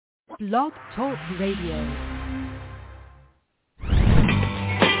Blog Talk Radio.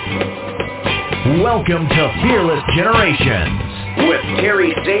 Welcome to Fearless Generations with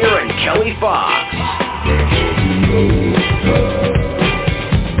Terry Sayer and Kelly Fox.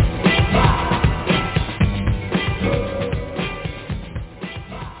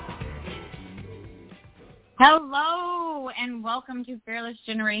 Hello, and welcome to Fearless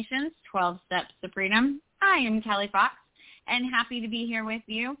Generations, 12 Steps to Freedom. I am Kelly Fox, and happy to be here with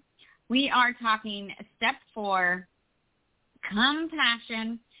you. We are talking Step 4,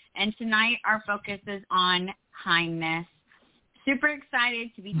 compassion, and tonight our focus is on kindness. Super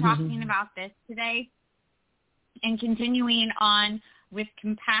excited to be talking about this today and continuing on with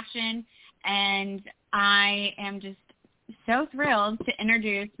compassion, and I am just so thrilled to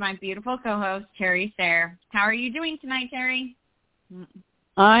introduce my beautiful co-host, Terry Sayer. How are you doing tonight, Terry?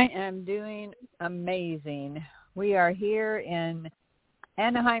 I am doing amazing. We are here in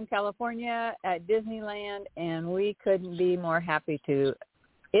Anaheim, California at Disneyland, and we couldn't be more happy to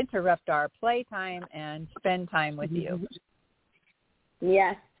interrupt our playtime and spend time with you.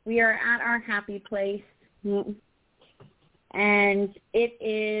 Yes, we are at our happy place, and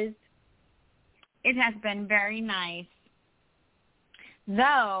it has been very nice.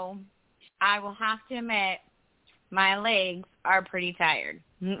 Though, I will have to admit, my legs are pretty tired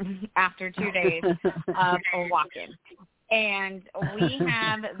after 2 days of walking. And we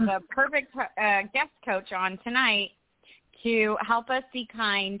have the perfect guest coach on tonight to help us be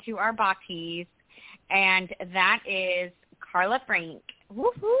kind to our bodies, and that is Carla Frank.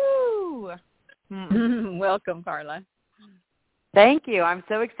 Woohoo! Welcome, Carla. Thank you. I'm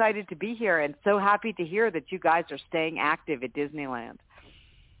so excited to be here and so happy to hear that you guys are staying active at Disneyland.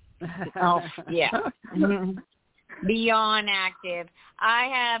 Oh, yeah. Beyond active. I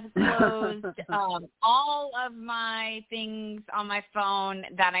have closed all of my things on my phone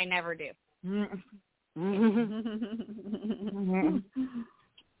that I never do.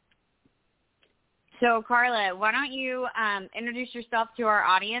 So, Carla, why don't you introduce yourself to our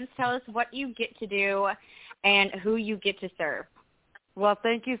audience? Tell us what you get to do and who you get to serve. Well,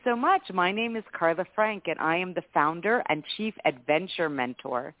 thank you so much. My name is Carla Frank, and I am the founder and chief adventure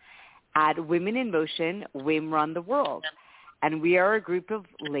mentor at Women in Motion, WIM Run the World. And we are a group of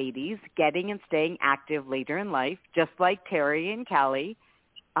ladies getting and staying active later in life, just like Terry and Kelly.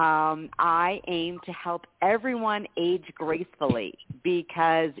 I aim to help everyone age gracefully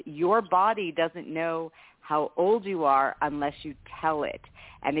because your body doesn't know how old you are unless you tell it.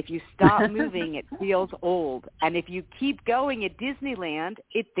 And if you stop moving, it feels old. And if you keep going at Disneyland,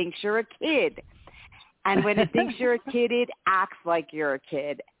 it thinks you're a kid. And when it thinks you're a kid, it acts like you're a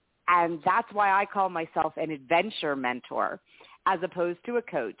kid. And that's why I call myself an adventure mentor as opposed to a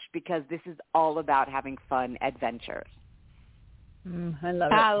coach, because this is all about having fun adventures. I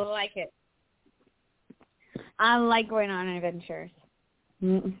love it. I like it. I like going on adventures.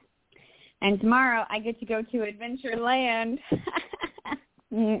 And tomorrow I get to go to Adventureland.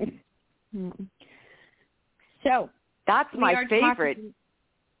 So that's my favorite.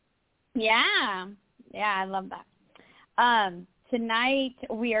 Yeah, I love that. Tonight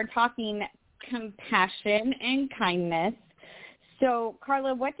we are talking compassion and kindness. So,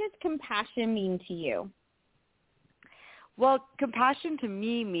 Carla, what does compassion mean to you? Well, compassion to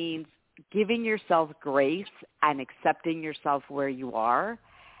me means giving yourself grace and accepting yourself where you are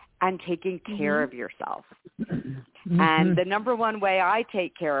and taking care of yourself. And the number one way I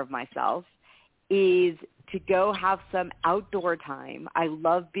take care of myself is to go have some outdoor time. I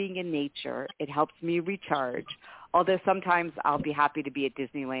love being in nature. It helps me recharge. Although sometimes I'll be happy to be at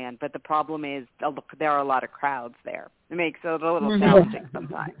Disneyland, but the problem is there are a lot of crowds there. It makes it a little challenging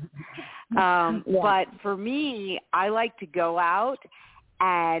sometimes. But for me, I like to go out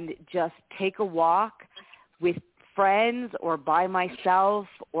and just take a walk with friends or by myself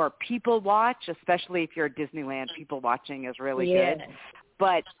or people watch, especially if you're at Disneyland. People watching is really good.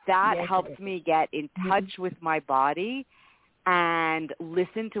 But that helps me get in touch with my body and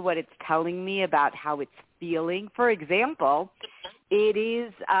listen to what it's telling me about how it's feeling. For example, it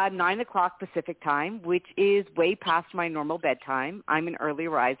is 9 o'clock Pacific time, which is way past my normal bedtime. I'm an early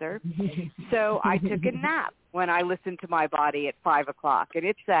riser. So I took a nap when I listened to my body at 5 o'clock, and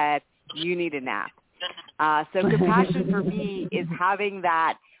it said, you need a nap. So compassion for me is having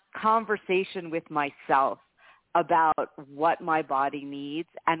that conversation with myself about what my body needs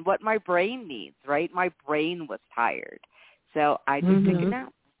and what my brain needs, right? My brain was tired. So I just took a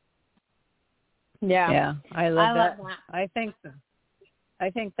nap. Yeah, I love that. I think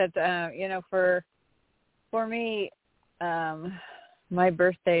that for me, my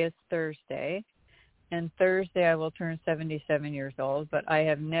birthday is Thursday, and Thursday I will turn 77 years old, but I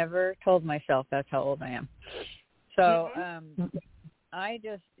have never told myself that's how old I am. So I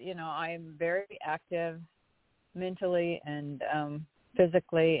just, I'm very active mentally and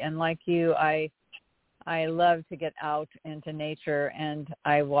physically, and like you, I love to get out into nature, and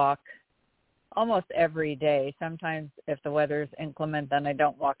I walk almost every day. Sometimes if the weather's inclement, then I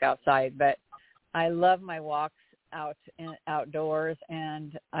don't walk outside, but I love my walks outdoors,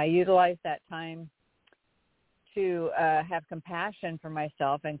 and I utilize that time to have compassion for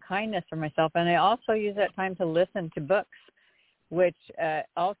myself and kindness for myself, and I also use that time to listen to books, which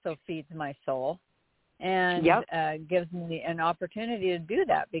also feeds my soul and gives me an opportunity to do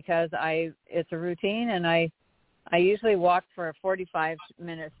that because it's a routine, and I usually walk for 45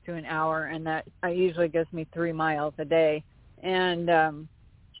 minutes to an hour, and that usually gives me 3 miles a day, and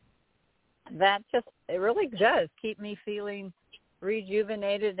that just, it really does keep me feeling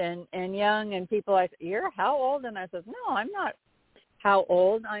rejuvenated and young. And people like, you're how old? And I said, no, I'm not how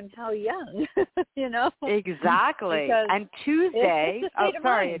old, I'm how young. Exactly. Because and Tuesday,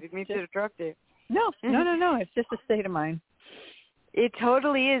 sorry, I didn't mean to interrupt you. No, it's just a state of mind. It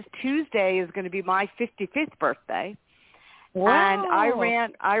totally is. Tuesday is going to be my 55th birthday. Wow. And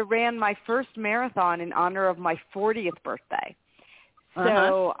I ran my first marathon in honor of my 40th birthday.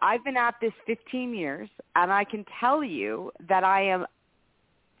 So I've been at this 15 years, and I can tell you that I am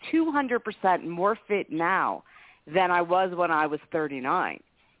 200% more fit now than I was when I was 39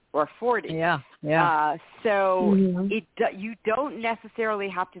 or 40. Yeah. You don't necessarily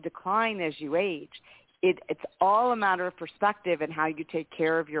have to decline as you age. It's all a matter of perspective and how you take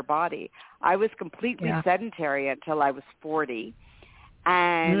care of your body. I was completely sedentary until I was 40,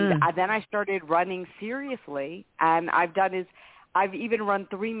 and then I started running seriously, and I've even run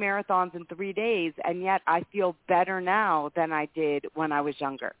 3 marathons in 3 days, and yet I feel better now than I did when I was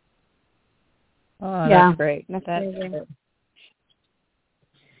younger. Oh, that's great. That's great.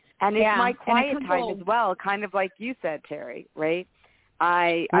 And it's my quiet time as well, kind of like you said, Terry, right?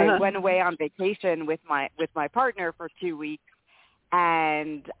 I went away on vacation with my partner for 2 weeks,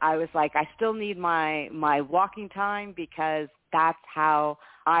 and I was like, I still need my walking time because that's how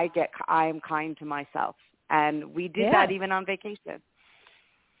I am kind to myself. And we did that even on vacation.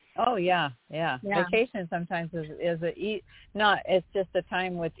 Oh yeah. Vacation sometimes it's just a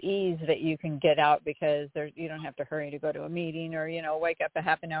time with ease that you can get out because you don't have to hurry to go to a meeting or wake up a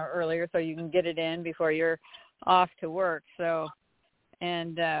half an hour earlier, so you can get it in before you're off to work. So,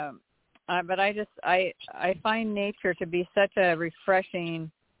 and but I find nature to be such a refreshing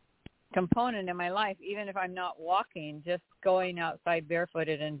component in my life, even if I'm not walking, just going outside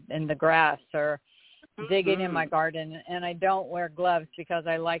barefooted in the grass or digging in my garden. And I don't wear gloves because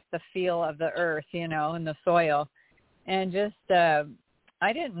I like the feel of the earth, and the soil. And just, I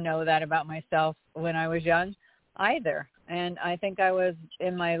didn't know that about myself when I was young either. And I think I was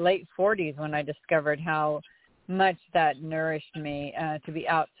in my late 40s when I discovered how much that nourished me, to be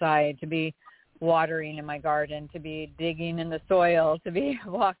outside, to be watering in my garden, to be digging in the soil, to be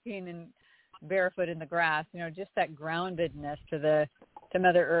walking and barefoot in the grass, just that groundedness to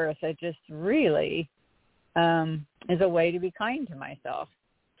Mother Earth. It just really is a way to be kind to myself.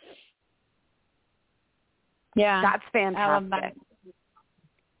 Yeah. That's fantastic. I love that.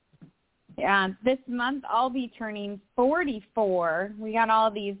 Yeah, this month I'll be turning 44. We got all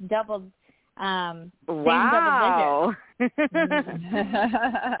these double wow. Double digits.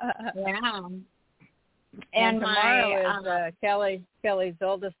 Yeah. And tomorrow is Kelly's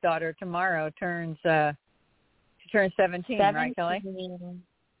oldest daughter. Tomorrow turns 17, right, Kelly?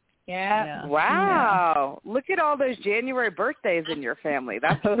 Yeah. Wow. Yeah. Look at all those January birthdays in your family.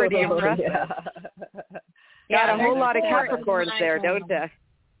 That's pretty impressive. Got a whole lot of Capricorns there, don't you?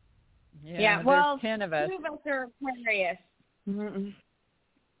 Yeah, well, 10 of us. 2 of us are Aquarius.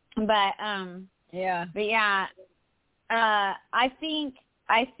 But I think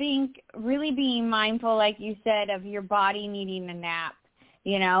really being mindful, like you said, of your body needing a nap,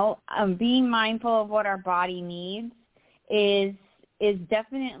 being mindful of what our body needs is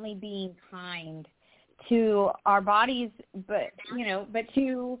definitely being kind to our bodies, but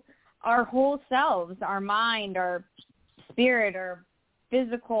to our whole selves, our mind, our spirit, our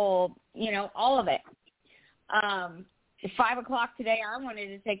physical, all of it. At 5:00 today, I wanted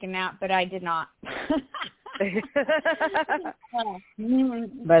to take a nap, but I did not.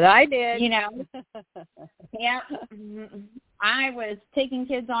 But I did. Yeah. I was taking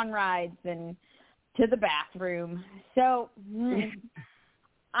kids on rides and to the bathroom. So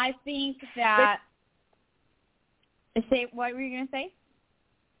I think that. What were you going to say?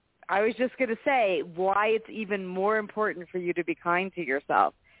 I was just going to say why it's even more important for you to be kind to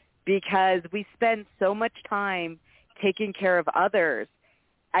yourself, because we spend so much time taking care of others,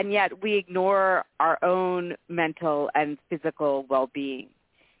 and yet we ignore our own mental and physical well-being.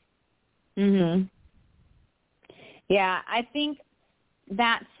 Mhm. Yeah, I think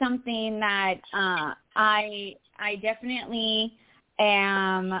that's something that I definitely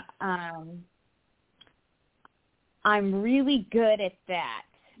am. I'm really good at that,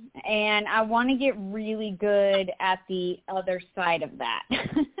 and I want to get really good at the other side of that.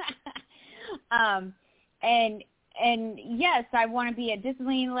 And yes, I want to be at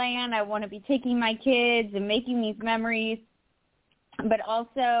Disneyland. I want to be taking my kids and making these memories, but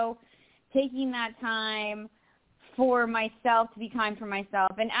also taking that time for myself, to be kind for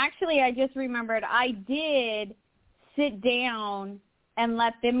myself. And actually, I just remembered I did sit down and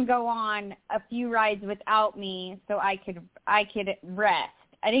let them go on a few rides without me so I could rest.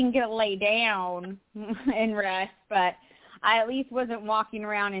 I didn't get to lay down and rest, but I at least wasn't walking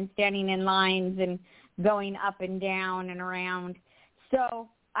around and standing in lines and going up and down and around. So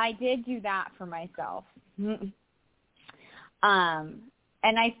I did do that for myself. And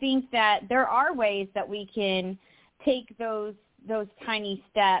I think that there are ways that we can take those tiny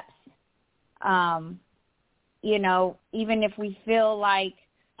steps, even if we feel like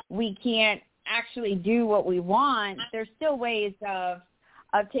we can't actually do what we want, there's still ways of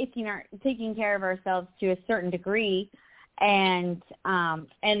taking care of ourselves to a certain degree, and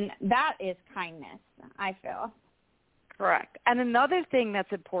that is kindness, I feel. Correct. And another thing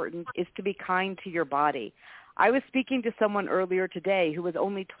that's important is to be kind to your body. I was speaking to someone earlier today who was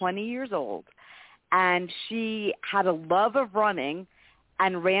only 20 years old, and she had a love of running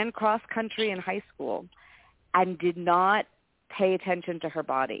and ran cross country in high school and did not pay attention to her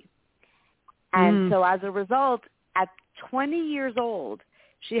body. And so as a result, at 20 years old,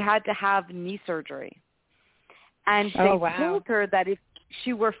 she had to have knee surgery. And they told her that if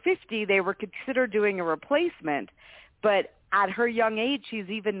she were 50, they were consider doing a replacement, but at her young age, she's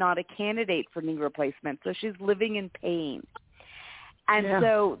even not a candidate for knee replacement, so she's living in pain. And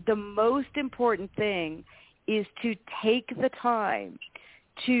so the most important thing is to take the time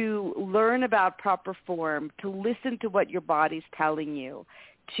to learn about proper form, to listen to what your body's telling you,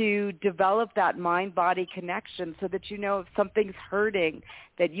 to develop that mind-body connection so that you know if something's hurting,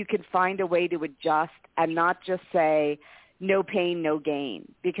 that you can find a way to adjust and not just say, no pain, no gain.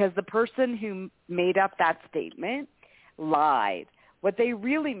 Because the person who made up that statement lied. What they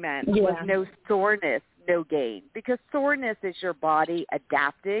really meant was no soreness, no gain. Because soreness is your body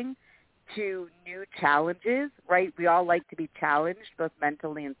adapting to new challenges, right? We all like to be challenged, both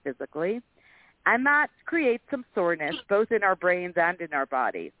mentally and physically. And that creates some soreness, both in our brains and in our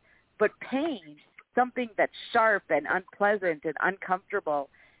bodies. But pain, something that's sharp and unpleasant and uncomfortable,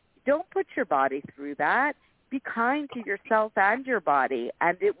 don't put your body through that. Be kind to yourself and your body,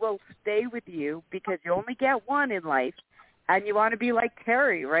 and it will stay with you because you only get one in life, and you want to be like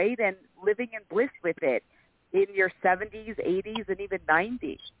Terry, right, and living in bliss with it in your 70s, 80s, and even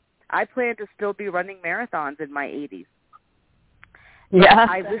 90s. I plan to still be running marathons in my 80s. Yeah,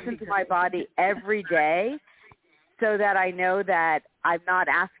 I listen to my body every day so that I know that I'm not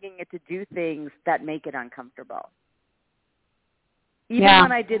asking it to do things that make it uncomfortable. Even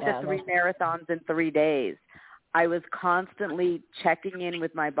when I did the 3 marathons in 3 days, I was constantly checking in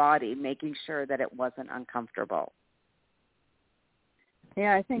with my body, making sure that it wasn't uncomfortable.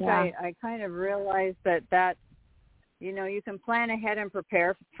 Yeah, I think I kind of realized that, you can plan ahead and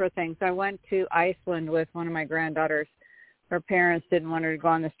prepare for things. I went to Iceland with one of my granddaughters. Her parents didn't want her to go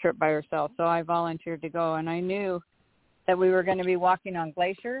on this trip by herself, so I volunteered to go. And I knew that we were going to be walking on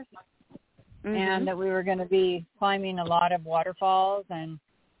glaciers and that we were going to be climbing a lot of waterfalls. And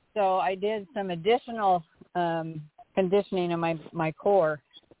so I did some additional conditioning of my core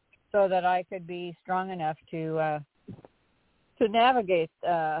so that I could be strong enough to navigate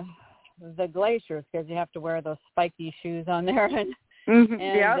the glaciers, because you have to wear those spiky shoes on there. And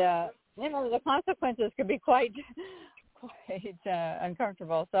the consequences could be quite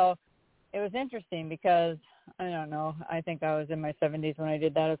uncomfortable. So it was interesting because, I don't know, I think I was in my 70s when I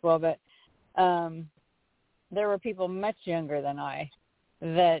did that as well, but there were people much younger than I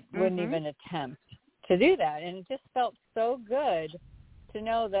that wouldn't even attempt to do that. And it just felt so good to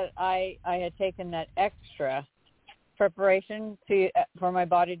know that I had taken that extra preparation for my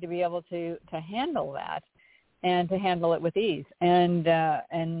body to be able to handle that and to handle it with ease. And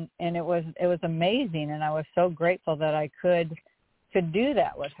it was amazing, and I was so grateful that I could do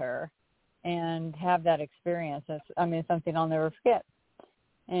that with her and have that experience. It's something I'll never forget.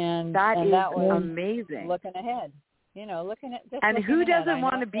 And that was amazing. Looking ahead, looking at just. And who doesn't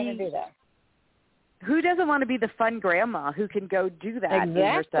want to be? Do that. who doesn't want to be the fun grandma who can go do that exactly. in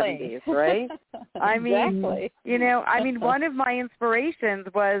her 70s, right? I mean, exactly. you know, I mean, one of my inspirations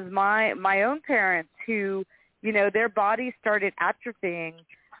was my own parents who, you know, their bodies started atrophying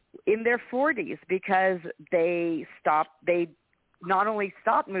in their 40s because they not only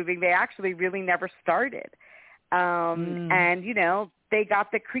stopped moving, they actually really never started. And, you know, they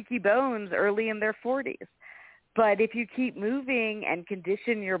got the creaky bones early in their 40s. But if you keep moving and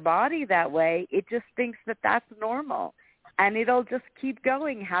condition your body that way, it just thinks that that's normal. And it'll just keep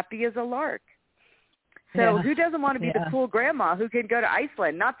going, happy as a lark. So who doesn't want to be the cool grandma who can go to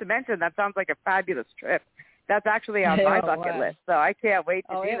Iceland? Not to mention, that sounds like a fabulous trip. That's actually on my bucket list, so I can't wait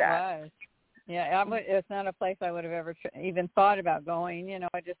to do that. Was. Yeah, it's not a place I would have ever even thought about going. You know,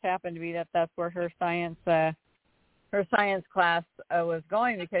 it just happened to be that's where her science class was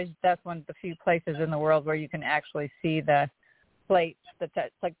going, because that's one of the few places in the world where you can actually see the plates,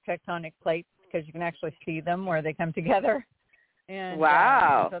 like tectonic plates, because you can actually see them where they come together. And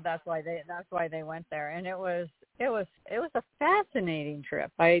wow! So that's why they went there, and it was a fascinating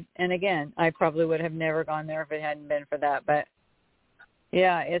trip. I probably would have never gone there if it hadn't been for that. But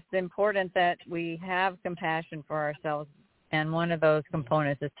yeah, it's important that we have compassion for ourselves. And one of those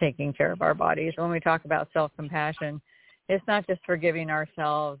components is taking care of our bodies. When we talk about self-compassion, it's not just forgiving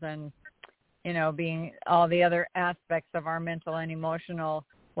ourselves and, you know, being all the other aspects of our mental and emotional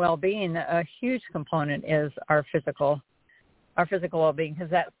well-being. A huge component is our physical well-being, because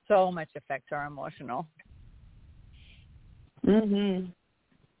that so much affects our emotional.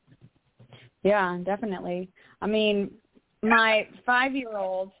 Yeah, definitely. I mean, my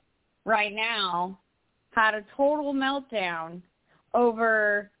 5-year-old right now had a total meltdown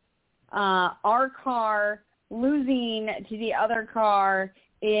over our car losing to the other car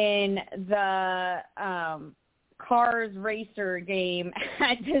in the Cars Racer game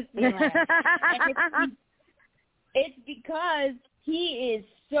at Disneyland. And it's because he is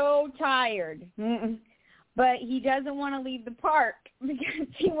so tired, but he doesn't want to leave the park because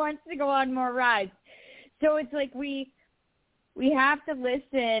he wants to go on more rides. So it's like we have to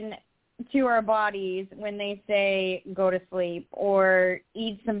listen to our bodies when they say go to sleep or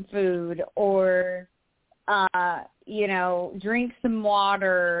eat some food or, you know, drink some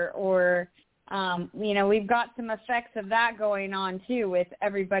water or, you know, we've got some effects of that going on too with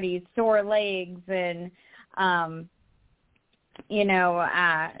everybody's sore legs and, you know,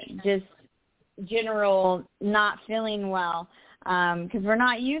 just general not feeling well, because we're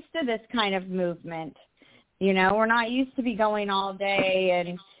not used to this kind of movement. You know, we're not used to be going all day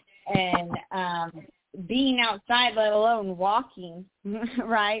and being outside, let alone walking,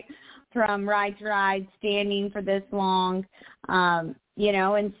 right, from ride to ride, standing for this long, you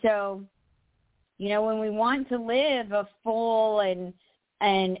know. And so, you know, when we want to live a full and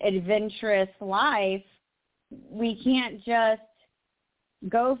adventurous life, we can't just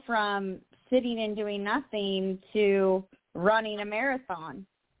go from sitting and doing nothing to running a marathon,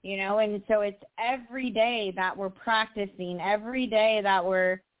 you know. And so it's every day that we're practicing, every day that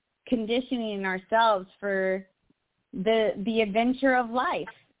we're conditioning ourselves for the adventure of life.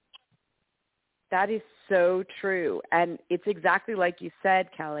 That is so true. And it's exactly like you said,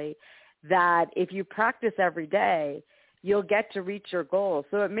 Kelly, that if you practice every day, you'll get to reach your goal.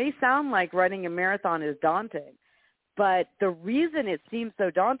 So it may sound like running a marathon is daunting, but the reason it seems so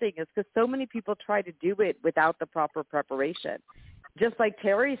daunting is because so many people try to do it without the proper preparation. Just like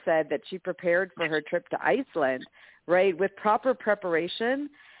Terry said that she prepared for her trip to Iceland, right? With proper preparation,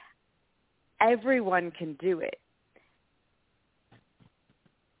 everyone can do it.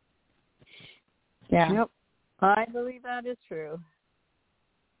 Yeah. Yep. I believe that is true.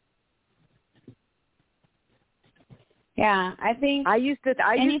 Yeah, I think I used to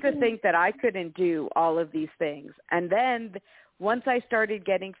think that I couldn't do all of these things, and then once I started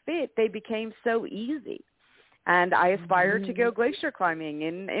getting fit, they became so easy. And I aspire to go glacier climbing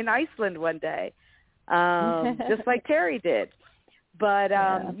in Iceland one day, just like Terry did. But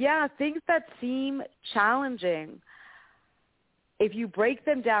yeah, things that seem challenging, if you break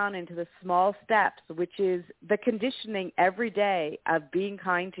them down into the small steps, which is the conditioning every day of being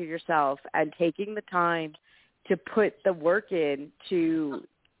kind to yourself and taking the time to put the work in to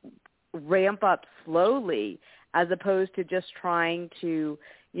ramp up slowly, as opposed to just trying to,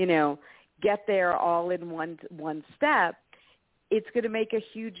 you know, get there all in one step, it's going to make a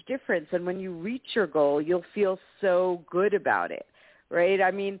huge difference. And when you reach your goal, you'll feel so good about it, right? I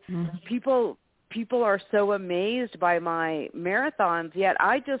mean, people are so amazed by my marathons, yet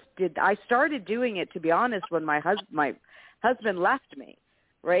I started doing it, to be honest, when my husband left me.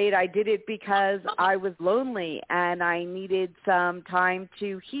 Right? I did it because I was lonely and I needed some time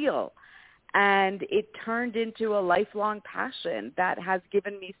to heal. And it turned into a lifelong passion that has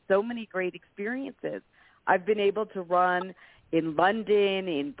given me so many great experiences. I've been able to run in London,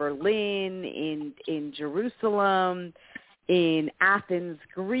 in Berlin, in Jerusalem, in Athens,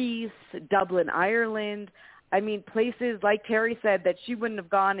 Greece, Dublin, Ireland. I mean, places like Terry said that she wouldn't have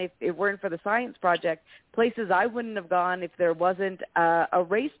gone if it weren't for the science project, places I wouldn't have gone if there wasn't a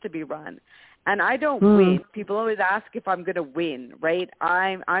race to be run. And I don't win. People always ask if I'm going to win, right?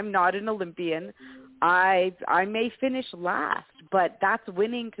 I'm not an Olympian. I may finish last, but that's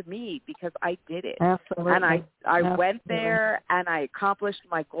winning to me because I did it. Absolutely. And I went there and I accomplished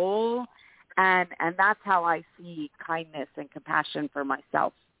my goal, and that's how I see kindness and compassion for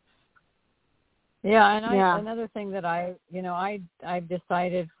myself. Yeah, and another thing that I've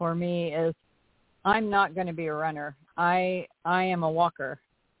decided for me is I'm not going to be a runner. I am a walker.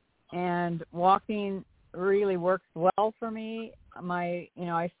 And walking really works well for me.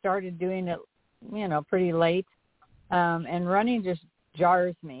 I started doing it, pretty late, and running just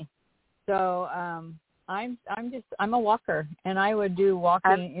jars me. So I'm a walker, and I would do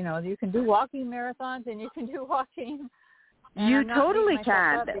walking. You can do walking marathons, and you can do walking. You totally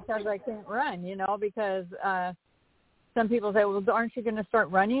can because I can't run. Because some people say, well, aren't you going to start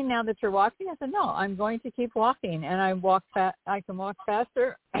running now that you're walking? I said, no, I'm going to keep walking, and I can walk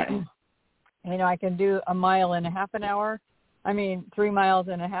faster. I can do 1.5 miles in an hour. 3 miles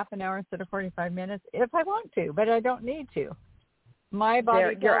in a half an hour instead of 45 minutes if I want to, but I don't need to. My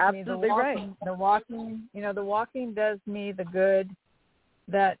body tells me the walking does me the good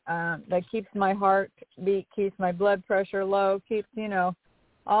that keeps my heart beat, keeps my blood pressure low, keeps,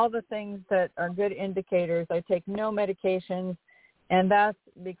 all the things that are good indicators. I take no medications, and that's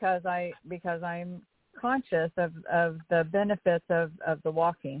because I'm conscious of the benefits of the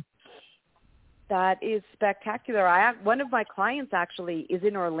walking. That is spectacular. One of my clients actually is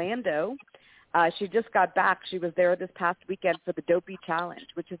in Orlando. She just got back. She was there this past weekend for the Dopey Challenge,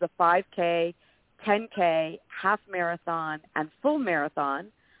 which is a 5K, 10K, half marathon, and full marathon,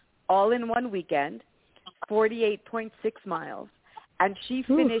 all in one weekend, 48.6 miles. And she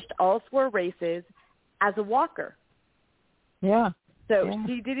finished all 4 races as a walker. Yeah. So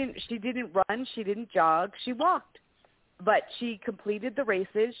she didn't run, she didn't jog, she walked. But she completed the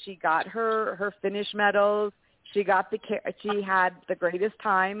races. She got her finish medals. She had the greatest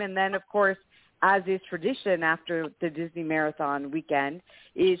time. And then, of course, as is tradition after the Disney Marathon weekend,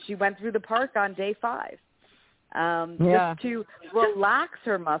 she went through the park on day 5 just to relax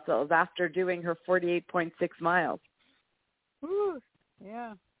her muscles after doing her 48.6 miles. Ooh,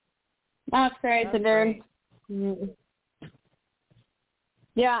 yeah. That's great, Darren.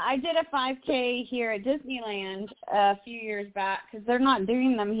 Yeah, I did a 5K here at Disneyland a few years back because they're not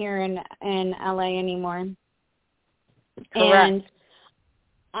doing them here in LA anymore. Correct. And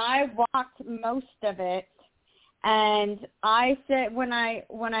I walked most of it, and I said when I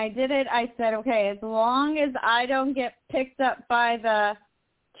did it, I said, okay, as long as I don't get picked up by the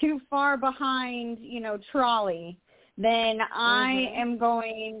too far behind, trolley, then I am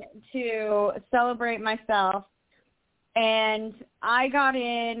going to celebrate myself. And I got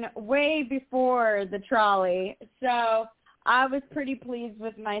in way before the trolley, so I was pretty pleased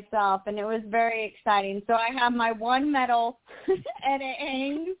with myself, and it was very exciting. So I have my one medal, and it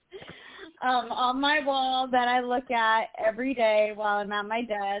hangs on my wall that I look at every day while I'm at my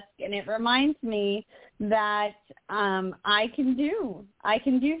desk, and it reminds me that I can do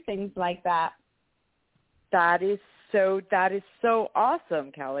things like that. That is so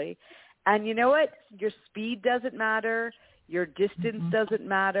awesome, Kelly. And you know what? Your speed doesn't matter. Your distance doesn't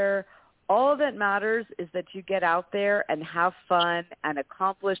matter. All that matters is that you get out there and have fun and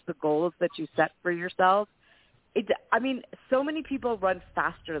accomplish the goals that you set for yourself. So many people run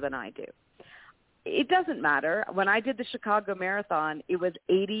faster than I do. It doesn't matter. When I did the Chicago Marathon, it was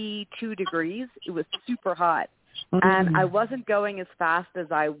 82 degrees. It was super hot. And I wasn't going as fast as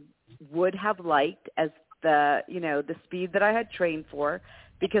I would have liked as the speed that I had trained for,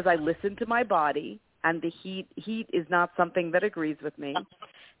 because I listened to my body, and the heat is not something that agrees with me.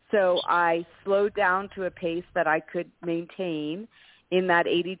 So I slowed down to a pace that I could maintain in that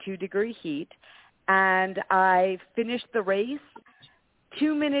 82-degree heat, and I finished the race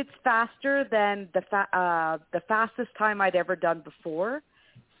 2 minutes faster than the fastest time I'd ever done before.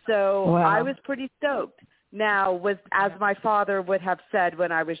 So wow. I was pretty stoked. Now, as my father would have said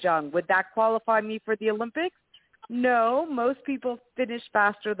when I was young, would that qualify me for the Olympics? No, most people finished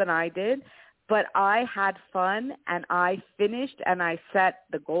faster than I did, but I had fun, and I finished, and I set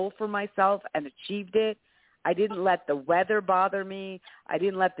the goal for myself and achieved it. I didn't let the weather bother me. I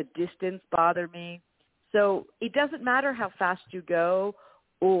didn't let the distance bother me. So it doesn't matter how fast you go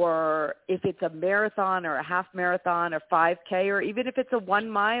or if it's a marathon or a half marathon or 5K, or even if it's a 1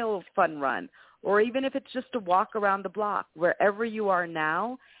 mile fun run, or even if it's just a walk around the block, wherever you are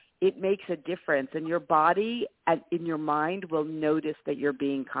now, it makes a difference. And your body and in your mind will notice that you're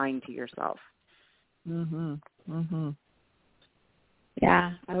being kind to yourself.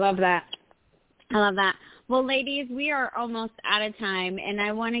 Yeah, I love that. I love that. Well, ladies, we are almost out of time, and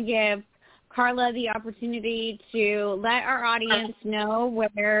I want to give Carla the opportunity to let our audience know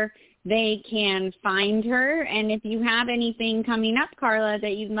where they can find her. And if you have anything coming up, Carla,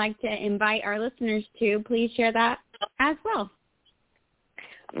 that you'd like to invite our listeners to, please share that as well.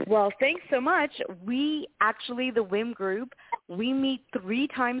 Well, thanks so much. We actually, the WIM group, we meet 3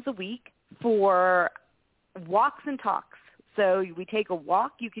 times a week for walks and talks. So we take a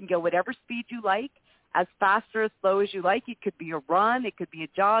walk. You can go whatever speed you like, as fast or as slow as you like. It could be a run. It could be a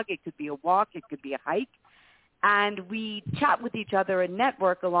jog. It could be a walk. It could be a hike. And we chat with each other and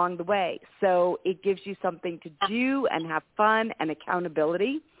network along the way. So it gives you something to do and have fun and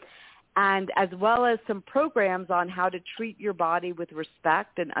accountability, and as well as some programs on how to treat your body with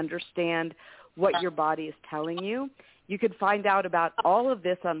respect and understand what your body is telling you. You can find out about all of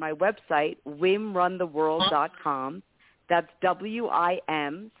this on my website, WIMRunTheWorld.com. That's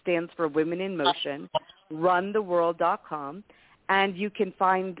WIM, stands for Women in Motion, runtheworld.com. And you can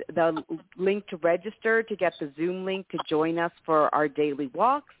find the link to register, to get the Zoom link to join us for our daily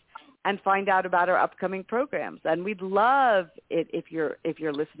walks, and find out about our upcoming programs. And we'd love it if your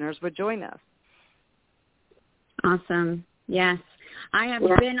listeners would join us. Awesome. Yes. I have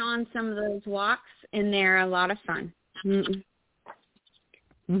been on some of those walks, and they're a lot of fun.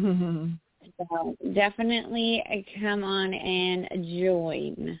 So definitely come on and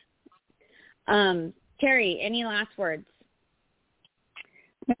join. Terry, any last words?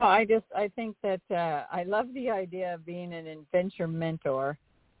 No, I think that I love the idea of being an adventure mentor.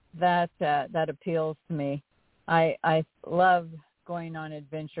 That appeals to me. I love going on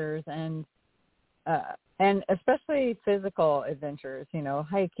adventures and especially physical adventures. You know,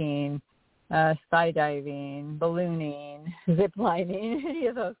 hiking, skydiving, ballooning, zip lining, any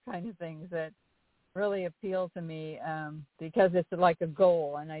of those kind of things that really appeal to me because it's like a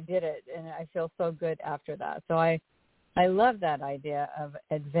goal, and I did it, and I feel so good after that. So I love that idea of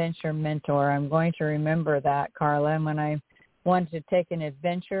adventure mentor. I'm going to remember that, Carla, and when I want to take an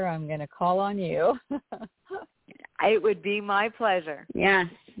adventure, I'm going to call on you. It would be my pleasure. Yes,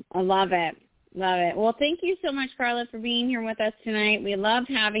 I love it. Love it. Well, thank you so much, Carla, for being here with us tonight. We loved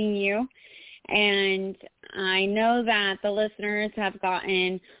having you. And I know that the listeners have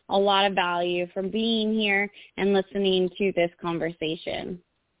gotten a lot of value from being here and listening to this conversation.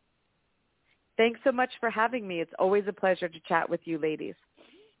 Thanks so much for having me. It's always a pleasure to chat with you ladies.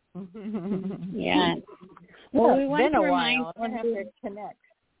 Yeah. Well, we want to remind I'm going to have to connect.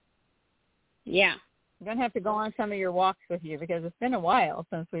 Yeah. I'm going to have to go on some of your walks with you because it's been a while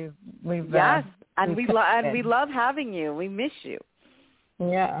since we've yes, and we love having you. We miss you.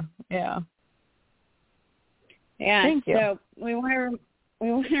 Yeah. Thank you. So we want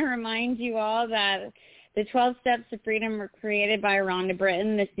to remind you all that the 12 Steps to Freedom were created by Rhonda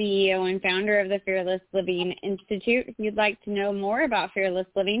Britton, the CEO and founder of the Fearless Living Institute. If you'd like to know more about Fearless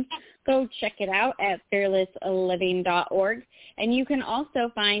Living, go check it out at fearlessliving.org. And you can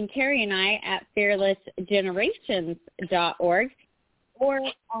also find Terry and I at fearlessgenerations.org or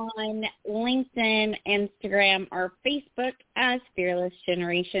on LinkedIn, Instagram, or Facebook as Fearless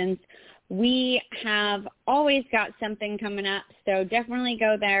Generations. We have always got something coming up, so definitely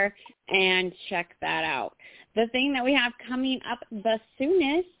go there and check that out. The thing that we have coming up the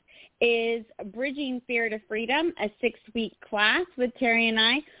soonest is Bridging Fear to Freedom, a 6-week class with Terry and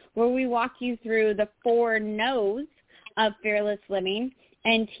I, where we walk you through the 4 no's of fearless living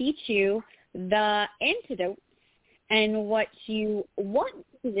and teach you the antidotes and what you want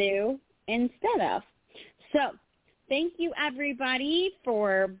to do instead of. So, thank you, everybody,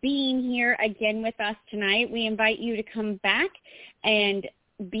 for being here again with us tonight. We invite you to come back and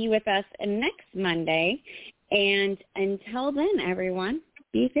be with us next Monday. And until then, everyone,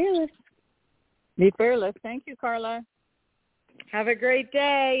 be fearless. Be fearless. Thank you, Carla. Have a great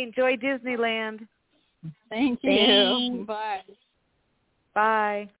day. Enjoy Disneyland. Thank you. Thanks. Bye. Bye.